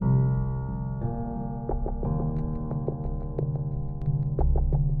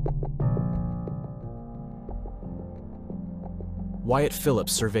Wyatt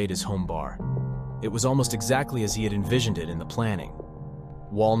Phillips surveyed his home bar. It was almost exactly as he had envisioned it in the planning.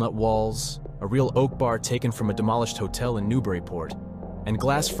 Walnut walls, a real oak bar taken from a demolished hotel in Newburyport, and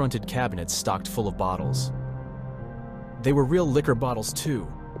glass-fronted cabinets stocked full of bottles. They were real liquor bottles too,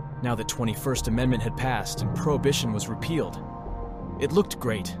 now that 21st Amendment had passed and prohibition was repealed. It looked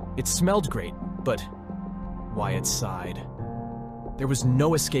great, it smelled great, but Wyatt sighed. There was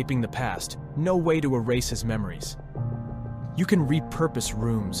no escaping the past, no way to erase his memories. You can repurpose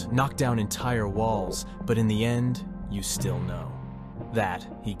rooms, knock down entire walls, but in the end, you still know. That,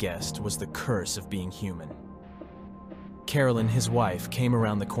 he guessed, was the curse of being human. Carolyn, his wife, came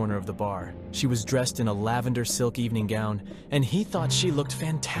around the corner of the bar. She was dressed in a lavender silk evening gown, and he thought she looked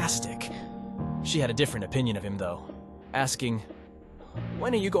fantastic. She had a different opinion of him, though, asking,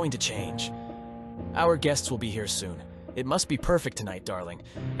 "When are you going to change? Our guests will be here soon. It must be perfect tonight, darling.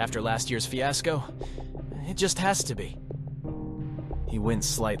 After last year's fiasco, it just has to be." He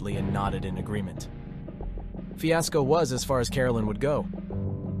winced slightly and nodded in agreement. Fiasco was as far as Carolyn would go.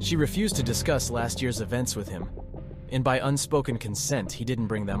 She refused to discuss last year's events with him, and by unspoken consent, he didn't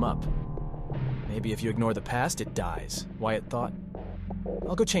bring them up. Maybe if you ignore the past, it dies, Wyatt thought.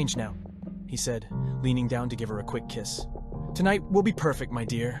 "I'll go change now," he said, leaning down to give her a quick kiss. "Tonight will be perfect, my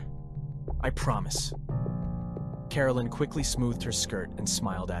dear. I promise." Carolyn quickly smoothed her skirt and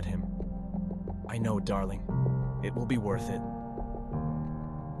smiled at him. "I know, darling. It will be worth it."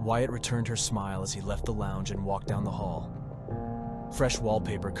 Wyatt returned her smile as he left the lounge and walked down the hall. Fresh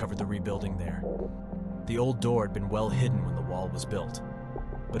wallpaper covered the rebuilding there. The old door had been well hidden when the wall was built,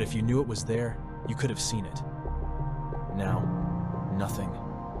 but if you knew it was there, you could have seen it. Now, nothing.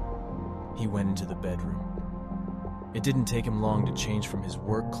 He went into the bedroom. It didn't take him long to change from his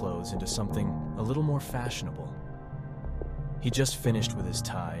work clothes into something a little more fashionable. He just finished with his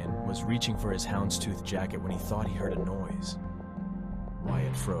tie and was reaching for his houndstooth jacket when he thought he heard a noise.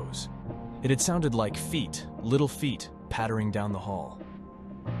 Wyatt froze. It had sounded like feet, little feet, pattering down the hall.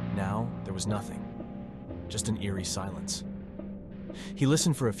 Now, there was nothing. Just an eerie silence. He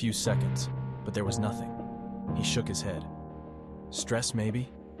listened for a few seconds, but there was nothing. He shook his head. Stress, maybe?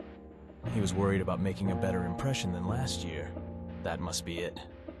 He was worried about making a better impression than last year. That must be it.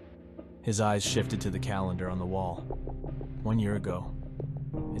 His eyes shifted to the calendar on the wall. 1 year ago.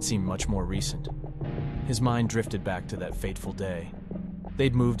 It seemed much more recent. His mind drifted back to that fateful day.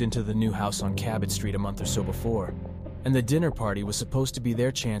 They'd moved into the new house on Cabot Street a month or so before, and the dinner party was supposed to be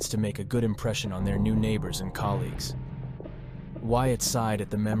their chance to make a good impression on their new neighbors and colleagues. Wyatt sighed at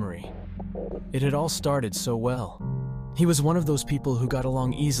the memory. It had all started so well. He was one of those people who got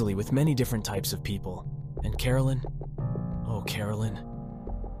along easily with many different types of people. And Carolyn? Oh, Carolyn.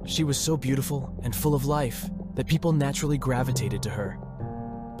 She was so beautiful and full of life that people naturally gravitated to her.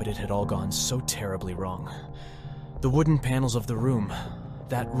 But it had all gone so terribly wrong. The wooden panels of the room,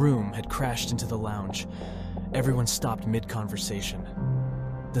 that room had crashed into the lounge. Everyone stopped mid-conversation.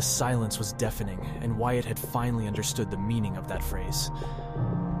 The silence was deafening, and Wyatt had finally understood the meaning of that phrase.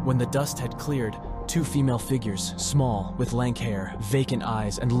 When the dust had cleared, 2 female figures, small, with lank hair, vacant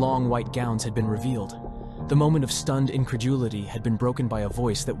eyes, and long white gowns had been revealed. The moment of stunned incredulity had been broken by a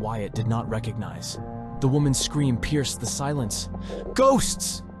voice that Wyatt did not recognize. The woman's scream pierced the silence.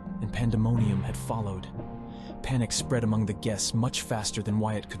 "Ghosts!" And pandemonium had followed. Panic spread among the guests much faster than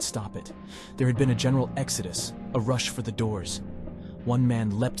Wyatt could stop it. There had been a general exodus, a rush for the doors. One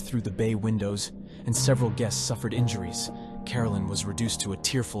man leapt through the bay windows, and several guests suffered injuries. Carolyn was reduced to a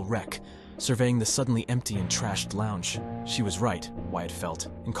tearful wreck, surveying the suddenly empty and trashed lounge. She was right, Wyatt felt,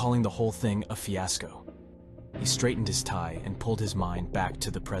 in calling the whole thing a fiasco. He straightened his tie and pulled his mind back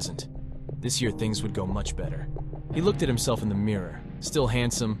to the present. This year things would go much better. He looked at himself in the mirror, still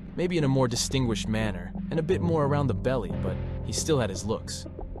handsome, maybe in a more distinguished manner, and a bit more around the belly, but he still had his looks.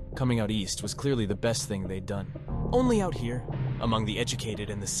 Coming out east was clearly the best thing they'd done. Only out here, among the educated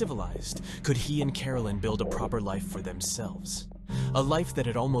and the civilized, could he and Carolyn build a proper life for themselves. A life that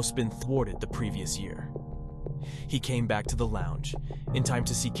had almost been thwarted the previous year. He came back to the lounge, in time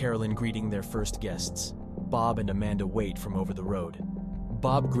to see Carolyn greeting their first guests, Bob and Amanda Waite from over the road.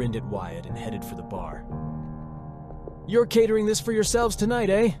 Bob grinned at Wyatt and headed for the bar. "You're catering this for yourselves tonight,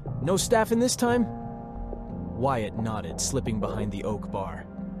 eh? No staff in this time?" Wyatt nodded, slipping behind the oak bar.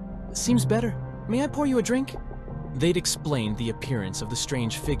 "Seems better. May I pour you a drink?" They'd explained the appearance of the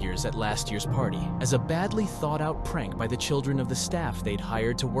strange figures at last year's party as a badly thought-out prank by the children of the staff they'd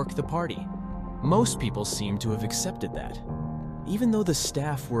hired to work the party. Most people seemed to have accepted that, even though the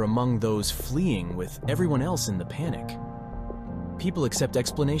staff were among those fleeing with everyone else in the panic. People accept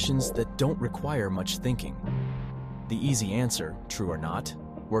explanations that don't require much thinking. The easy answer, true or not,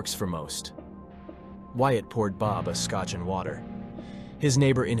 works for most. Wyatt poured Bob a scotch and water. His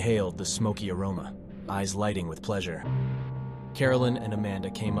neighbor inhaled the smoky aroma, eyes lighting with pleasure. Carolyn and Amanda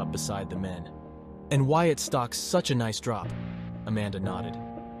came up beside the men. "And Wyatt stalks such a nice drop." Amanda nodded.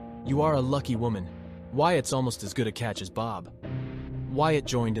 "You are a lucky woman. Wyatt's almost as good a catch as Bob." Wyatt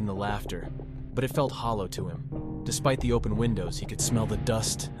joined in the laughter, but it felt hollow to him. Despite the open windows, he could smell the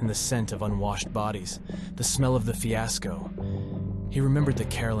dust and the scent of unwashed bodies, the smell of the fiasco. He remembered that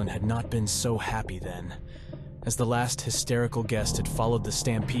Carolyn had not been so happy then. As the last hysterical guest had followed the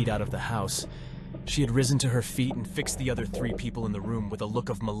stampede out of the house, she had risen to her feet and fixed the other 3 people in the room with a look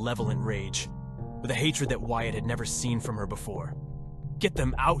of malevolent rage, with a hatred that Wyatt had never seen from her before. "Get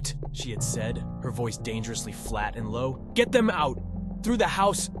them out," she had said, her voice dangerously flat and low. "Get them out! Through the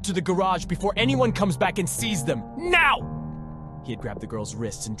house, to the garage, before anyone comes back and sees them! Now!" He had grabbed the girls'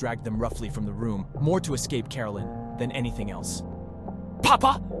 wrists and dragged them roughly from the room, more to escape Carolyn than anything else.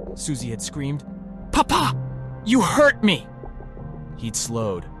 "Papa!" Susie had screamed. "Papa! You hurt me!" He'd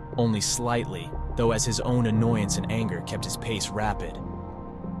slowed, only slightly, though as his own annoyance and anger kept his pace rapid.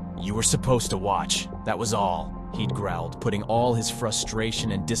 "You were supposed to watch, that was all," he'd growled, putting all his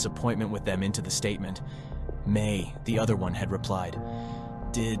frustration and disappointment with them into the statement. May, the other one, had replied,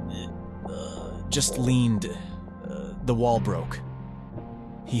 just leaned, the wall broke."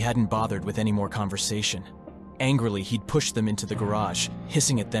 He hadn't bothered with any more conversation. Angrily, he'd pushed them into the garage,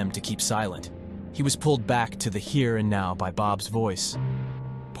 hissing at them to keep silent. He was pulled back to the here and now by Bob's voice.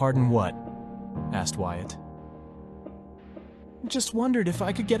 "Pardon what?" asked Wyatt. "Just wondered if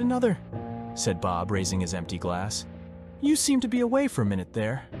I could get another," said Bob, raising his empty glass. "You seemed to be away for a minute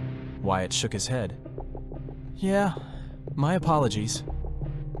there." Wyatt shook his head. "Yeah, my apologies."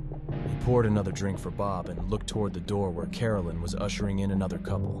 He poured another drink for Bob and looked toward the door where Carolyn was ushering in another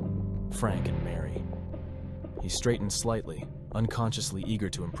couple, Frank and Mary. He straightened slightly, unconsciously eager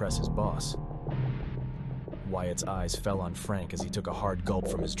to impress his boss. Wyatt's eyes fell on Frank as he took a hard gulp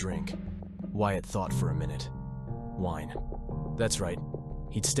from his drink. Wyatt thought for a minute. Wine. That's right.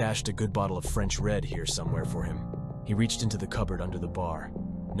 He'd stashed a good bottle of French Red here somewhere for him. He reached into the cupboard under the bar.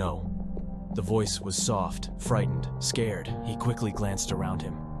 No. The voice was soft, frightened, scared. He quickly glanced around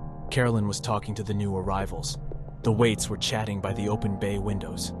him. Carolyn was talking to the new arrivals. The waits were chatting by the open bay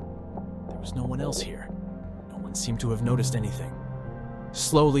windows. There was no one else here. No one seemed to have noticed anything.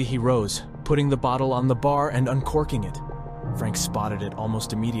 Slowly he rose, putting the bottle on the bar and uncorking it. Frank spotted it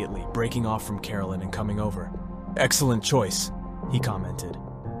almost immediately, breaking off from Carolyn and coming over. "Excellent choice," he commented.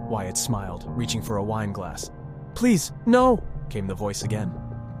 Wyatt smiled, reaching for a wine glass. "Please, no!" came the voice again.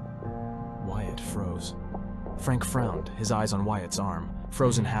 Wyatt froze. Frank frowned, his eyes on Wyatt's arm,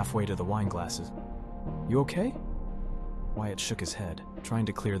 frozen halfway to the wine glasses. "You okay?" Wyatt shook his head, trying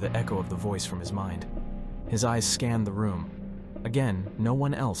to clear the echo of the voice from his mind. His eyes scanned the room. Again, no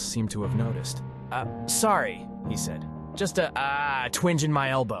one else seemed to have noticed. Sorry," he said. "Just a twinge in my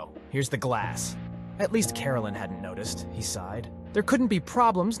elbow. Here's the glass." At least Carolyn hadn't noticed, he sighed. There couldn't be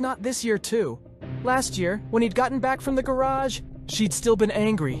problems, not this year too. Last year, when he'd gotten back from the garage, she'd still been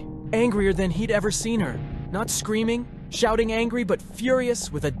angry. Angrier than he'd ever seen her. Not screaming, shouting angry, but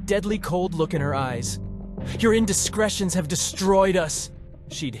furious with a deadly cold look in her eyes. "Your indiscretions have destroyed us,"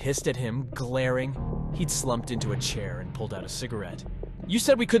 she'd hissed at him, glaring. He'd slumped into a chair and pulled out a cigarette. "You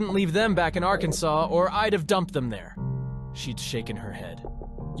said we couldn't leave them back in Arkansas, or I'd have dumped them there." She'd shaken her head.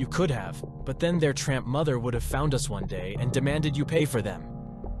 "You could have, but then their tramp mother would have found us one day and demanded you pay for them.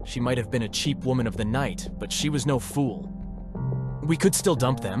 She might have been a cheap woman of the night, but she was no fool." "We could still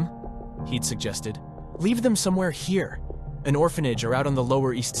dump them," he'd suggested. "Leave them somewhere here, an orphanage or out on the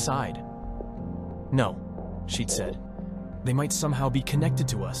Lower East Side." "No," she'd said. "They might somehow be connected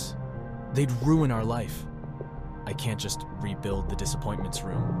to us. They'd ruin our life." "I can't just rebuild the disappointments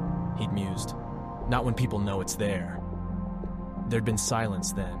room," he'd mused. "Not when people know it's there." There'd been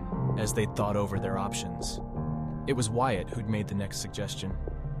silence then, as they'd thought over their options. It was Wyatt who'd made the next suggestion.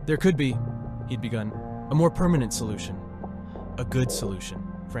 "There could be," he'd begun, "a more permanent solution." "A good solution,"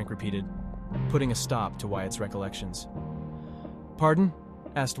 Frank repeated, putting a stop to Wyatt's recollections. "Pardon?"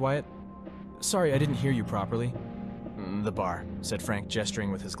 asked Wyatt. "Sorry, I didn't hear you properly." "The bar," said Frank,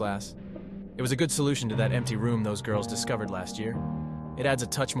 gesturing with his glass. "It was a good solution to that empty room those girls discovered last year. It adds a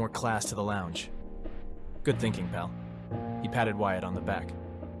touch more class to the lounge." "Good thinking, pal." He patted Wyatt on the back.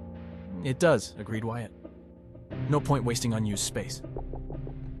 "It does," agreed Wyatt. "No point wasting unused space."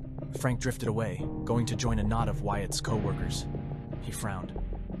 Frank drifted away, going to join a knot of Wyatt's co-workers. He frowned.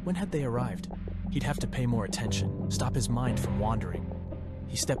 When had they arrived? He'd have to pay more attention, stop his mind from wandering.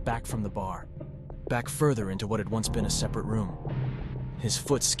 He stepped back from the bar, back further into what had once been a separate room. His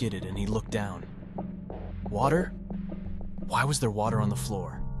foot skidded and he looked down. Water? Why was there water on the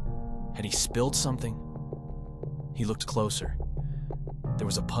floor? Had he spilled something? He looked closer. there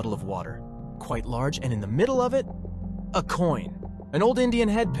was a puddle of water, quite large, and in the middle of it, a coin. An old Indian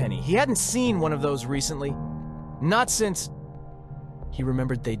head penny. He hadn't seen one of those recently. Not since... He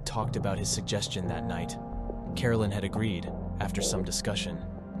remembered they'd talked about his suggestion that night. Carolyn had agreed, after some discussion.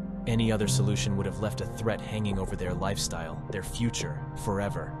 Any other solution would have left a threat hanging over their lifestyle, their future,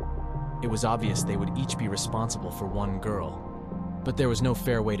 forever. It was obvious they would each be responsible for one girl, but there was no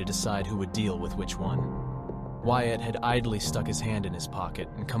fair way to decide who would deal with which one. Wyatt had idly stuck his hand in his pocket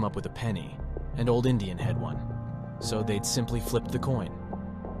and come up with a penny, and Old Indian had one, so they'd simply flipped the coin.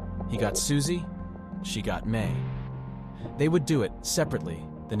 He got Susie, she got May. They would do it separately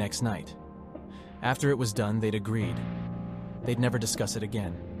the next night. After it was done, they'd agreed. They'd never discuss it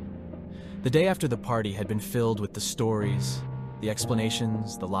again. The day after the party had been filled with the stories, the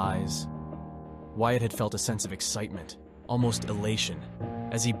explanations, the lies. Wyatt had felt a sense of excitement, almost elation,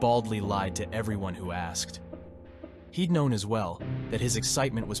 as he baldly lied to everyone who asked. He'd known as well that his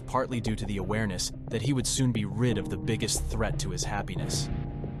excitement was partly due to the awareness that he would soon be rid of the biggest threat to his happiness.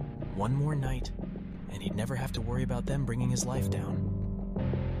 One more night, and he'd never have to worry about them bringing his life down.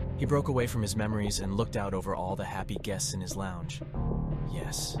 He broke away from his memories and looked out over all the happy guests in his lounge.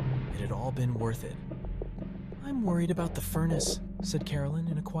 Yes, it had all been worth it. "I'm worried about the furnace," said Carolyn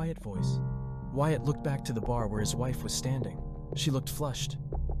in a quiet voice. Wyatt looked back to the bar where his wife was standing. She looked flushed.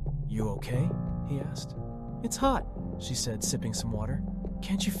 "You okay?" he asked. "It's hot," she said, sipping some water.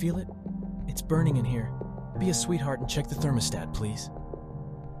 "Can't you feel it? It's burning in here. Be a sweetheart and check the thermostat, please."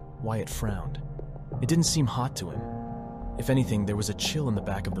 Wyatt frowned. It didn't seem hot to him. If anything, there was a chill in the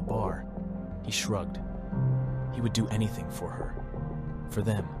back of the bar. He shrugged. He would do anything for her. For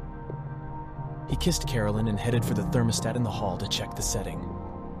them. He kissed Carolyn and headed for the thermostat in the hall to check the setting.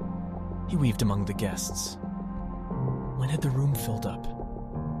 He weaved among the guests. When had the room filled up?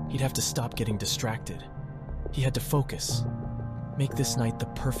 He'd have to stop getting distracted. He had to focus. Make this night the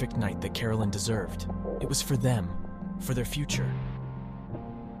perfect night that Carolyn deserved. It was for them, for their future.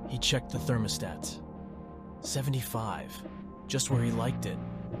 He checked the thermostat. 75, just where he liked it.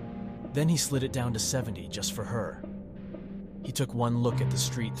 Then he slid it down to 70, just for her. He took one look at the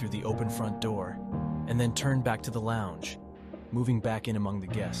street through the open front door, and then turned back to the lounge, moving back in among the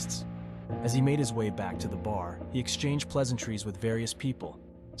guests. As he made his way back to the bar, he exchanged pleasantries with various people,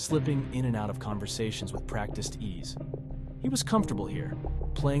 slipping in and out of conversations with practiced ease. He was comfortable here,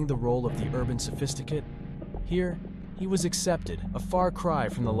 playing the role of the urban sophisticate. Here, he was accepted, a far cry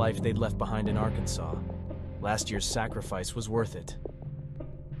from the life they'd left behind in Arkansas. Last year's sacrifice was worth it.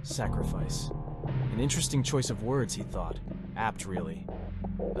 Sacrifice. An interesting choice of words, he thought. Apt, really.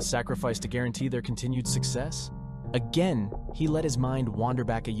 A sacrifice to guarantee their continued success? Again, he let his mind wander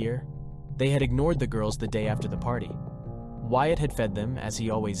back a year. They had ignored the girls the day after the party. Wyatt had fed them, as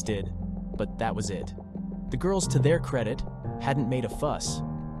he always did, but that was it. The girls, to their credit, hadn't made a fuss,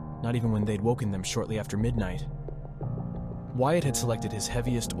 not even when they'd woken them shortly after midnight. Wyatt had selected his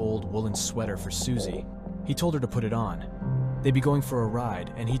heaviest old woolen sweater for Susie. He told her to put it on. They'd be going for a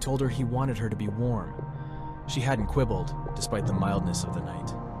ride, and he told her he wanted her to be warm. She hadn't quibbled, despite the mildness of the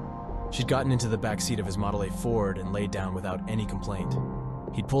night. She'd gotten into the back seat of his Model A Ford and laid down without any complaint.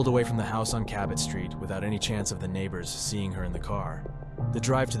 He'd pulled away from the house on Cabot Street without any chance of the neighbors seeing her in the car. The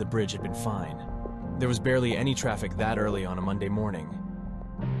drive to the bridge had been fine. There was barely any traffic that early on a Monday morning.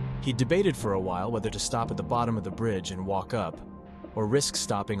 He'd debated for a while whether to stop at the bottom of the bridge and walk up, or risk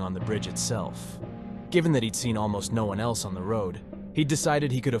stopping on the bridge itself. Given that he'd seen almost no one else on the road, he'd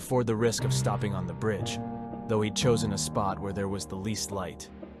decided he could afford the risk of stopping on the bridge, though he'd chosen a spot where there was the least light.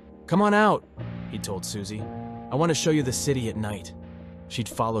 "Come on out," he'd told Susie. "I want to show you the city at night." She'd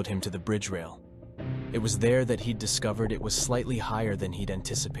followed him to the bridge rail. It was there that he'd discovered it was slightly higher than he'd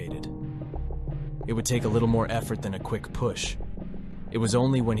anticipated. It would take a little more effort than a quick push. It was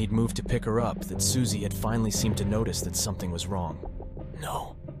only when he'd moved to pick her up that Susie had finally seemed to notice that something was wrong.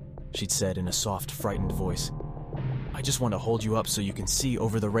 "No," she'd said in a soft, frightened voice. "I just want to hold you up so you can see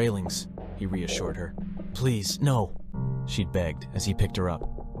over the railings," he reassured her. "Please, no," she'd begged as he picked her up.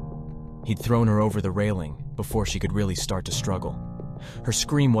 He'd thrown her over the railing before she could really start to struggle. Her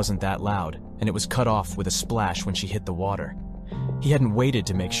scream wasn't that loud, and it was cut off with a splash when she hit the water. He hadn't waited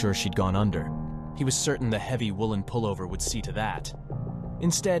to make sure she'd gone under. He was certain the heavy woolen pullover would see to that.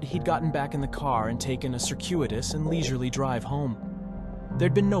 Instead, he'd gotten back in the car and taken a circuitous and leisurely drive home.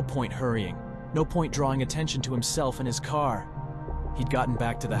 There'd been no point hurrying, no point drawing attention to himself and his car. He'd gotten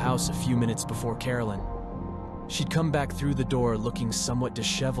back to the house a few minutes before Carolyn. She'd come back through the door looking somewhat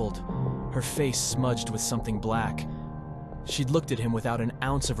disheveled, her face smudged with something black. She'd looked at him without an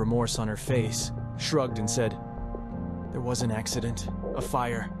ounce of remorse on her face, shrugged and said, "There was an accident, a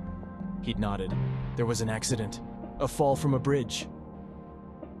fire." He'd nodded. "There was an accident, a fall from a bridge."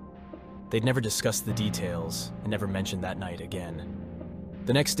 They'd never discussed the details and never mentioned that night again.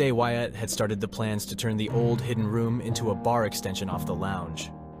 The next day, Wyatt had started the plans to turn the old hidden room into a bar extension off the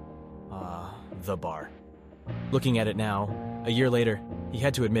lounge. The bar. Looking at it now, a year later, he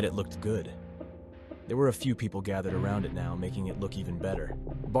had to admit it looked good. There were a few people gathered around it now, making it look even better.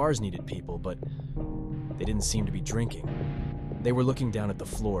 Bars needed people, but they didn't seem to be drinking. They were looking down at the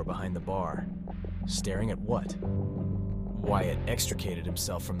floor behind the bar. Staring at what? Wyatt extricated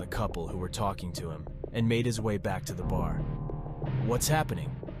himself from the couple who were talking to him and made his way back to the bar. "What's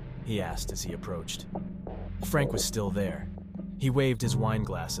happening?" he asked as he approached. Frank was still there. He waved his wine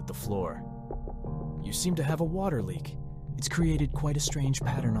glass at the floor. "You seem to have a water leak. It's created quite a strange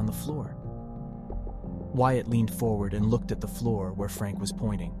pattern on the floor." Wyatt leaned forward and looked at the floor where Frank was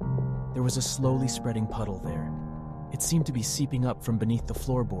pointing. There was a slowly spreading puddle there. It seemed to be seeping up from beneath the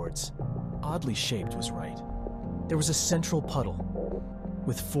floorboards. Oddly shaped was right. There was a central puddle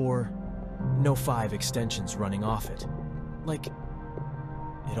with 5 extensions running off it.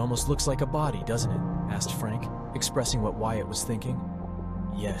 It almost looks like a body, doesn't it? Asked Frank, expressing what Wyatt was thinking.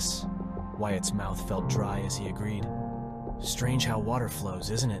 Yes. Wyatt's mouth felt dry as he agreed. Strange how water flows,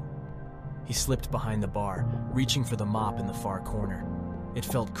 isn't it? He slipped behind the bar, reaching for the mop in the far corner. It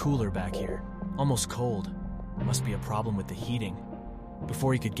felt cooler back here, almost cold. Must be a problem with the heating.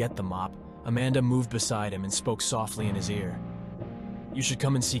 Before he could get the mop, Amanda moved beside him and spoke softly in his ear. "You should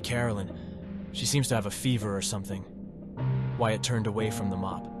come and see Carolyn. She seems to have a fever or something." Wyatt turned away from the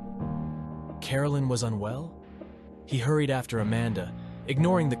mop. Carolyn was unwell? He hurried after Amanda,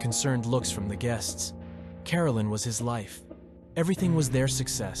 ignoring the concerned looks from the guests. Carolyn was his life. Everything was their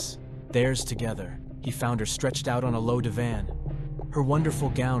success, theirs together. He found her stretched out on a low divan. Her wonderful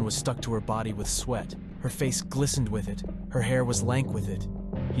gown was stuck to her body with sweat. Her face glistened with it. Her hair was lank with it.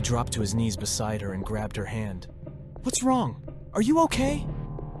 He dropped to his knees beside her and grabbed her hand. "What's wrong? Are you okay?"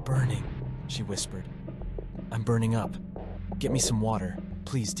 "Burning," she whispered. "I'm burning up. Get me some water,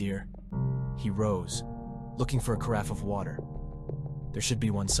 please, dear." He rose, looking for a carafe of water. There should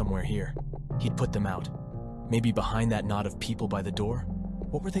be one somewhere here. He'd put them out. Maybe behind that knot of people by the door?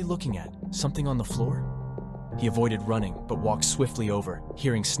 What were they looking at? Something on the floor? He avoided running, but walked swiftly over,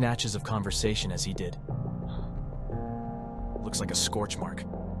 hearing snatches of conversation as he did. "Looks like a scorch mark.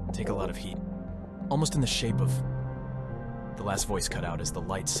 Take a lot of heat. Almost in the shape of..." The last voice cut out as the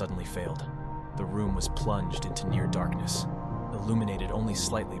lights suddenly failed. The room was plunged into near darkness, illuminated only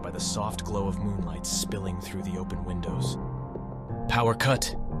slightly by the soft glow of moonlight spilling through the open windows. "Power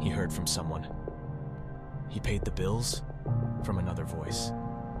cut," he heard from someone. "He paid the bills?" from another voice.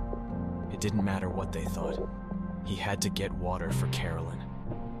 It didn't matter what they thought. He had to get water for Carolyn.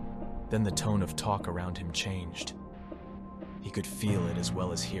 Then the tone of talk around him changed. He could feel it as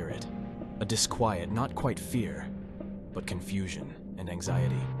well as hear it. A disquiet, not quite fear, but confusion and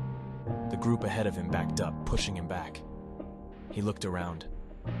anxiety. The group ahead of him backed up, pushing him back. He looked around.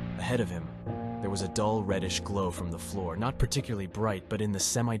 Ahead of him, there was a dull reddish glow from the floor, not particularly bright, but in the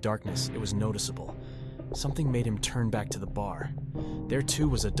semi-darkness, it was noticeable. Something made him turn back to the bar. There too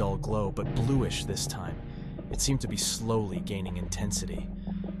was a dull glow, but bluish this time. It seemed to be slowly gaining intensity.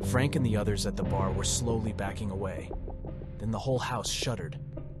 Frank and the others at the bar were slowly backing away. Then the whole house shuddered.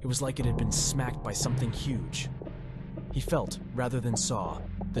 It was like it had been smacked by something huge. He felt, rather than saw,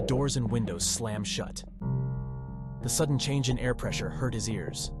 the doors and windows slam shut. The sudden change in air pressure hurt his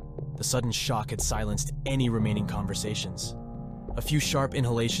ears. The sudden shock had silenced any remaining conversations. A few sharp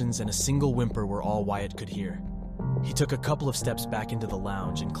inhalations and a single whimper were all Wyatt could hear. He took a couple of steps back into the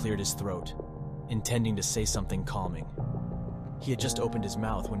lounge and cleared his throat, intending to say something calming. He had just opened his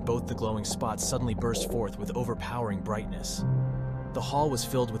mouth when both the glowing spots suddenly burst forth with overpowering brightness. The hall was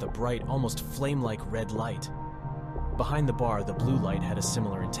filled with a bright, almost flame-like red light. Behind the bar, the blue light had a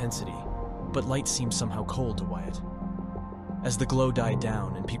similar intensity, but light seemed somehow cold to Wyatt. As the glow died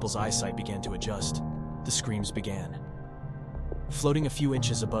down and people's eyesight began to adjust, the screams began. Floating a few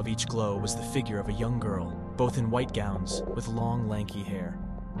inches above each glow was the figure of a young girl, both in white gowns, with long, lanky hair.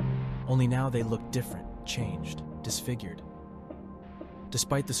 Only now they looked different, changed, disfigured.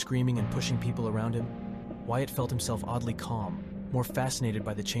 Despite the screaming and pushing people around him, Wyatt felt himself oddly calm, more fascinated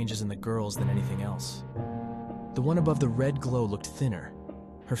by the changes in the girls than anything else. The one above the red glow looked thinner,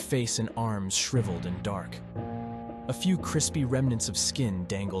 her face and arms shriveled and dark. A few crispy remnants of skin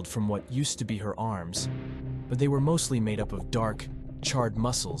dangled from what used to be her arms, but they were mostly made up of dark, charred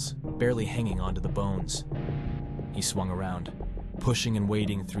muscles, barely hanging onto the bones. He swung around, pushing and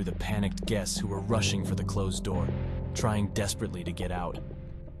wading through the panicked guests who were rushing for the closed door, trying desperately to get out.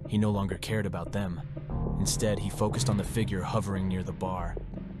 He no longer cared about them. Instead, he focused on the figure hovering near the bar.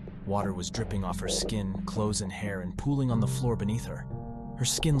 Water was dripping off her skin, clothes, and hair and pooling on the floor beneath her. Her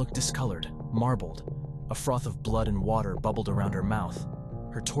skin looked discolored, marbled. A froth of blood and water bubbled around her mouth.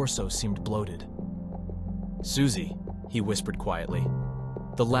 Her torso seemed bloated. "Susie," he whispered quietly.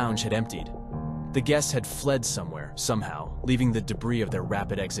 The lounge had emptied. The guests had fled somewhere, somehow, leaving the debris of their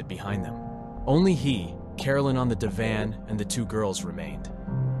rapid exit behind them. Only he, Carolyn on the divan, and the two girls remained.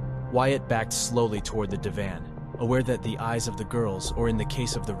 Wyatt backed slowly toward the divan, aware that the eyes of the girls, or in the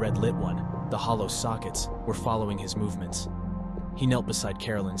case of the red-lit one, the hollow sockets, were following his movements. He knelt beside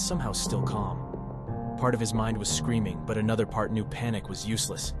Carolyn, somehow still calm. Part of his mind was screaming, but another part knew panic was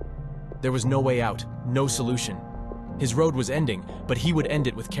useless. There was no way out, no solution. His road was ending, but he would end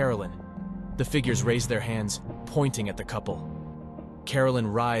it with Carolyn. The figures raised their hands, pointing at the couple. Carolyn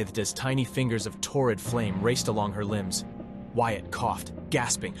writhed as tiny fingers of torrid flame raced along her limbs. Wyatt coughed,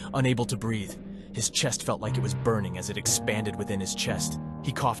 gasping, unable to breathe. His chest felt like it was burning as it expanded within his chest.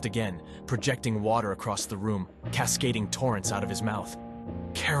 He coughed again, projecting water across the room, cascading torrents out of his mouth.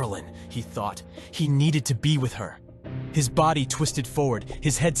 Carolyn, he thought. He needed to be with her. His body twisted forward,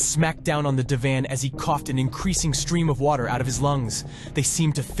 his head smacked down on the divan as he coughed an increasing stream of water out of his lungs. They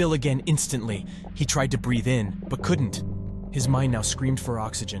seemed to fill again instantly. He tried to breathe in, but couldn't. His mind now screamed for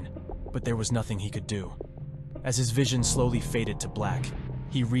oxygen, but there was nothing he could do. As his vision slowly faded to black,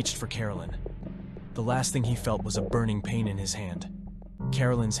 he reached for Carolyn. The last thing he felt was a burning pain in his hand.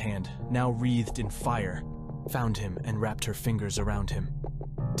 Carolyn's hand, now wreathed in fire, found him and wrapped her fingers around him.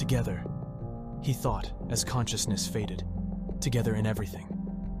 Together, he thought, as consciousness faded, together in everything.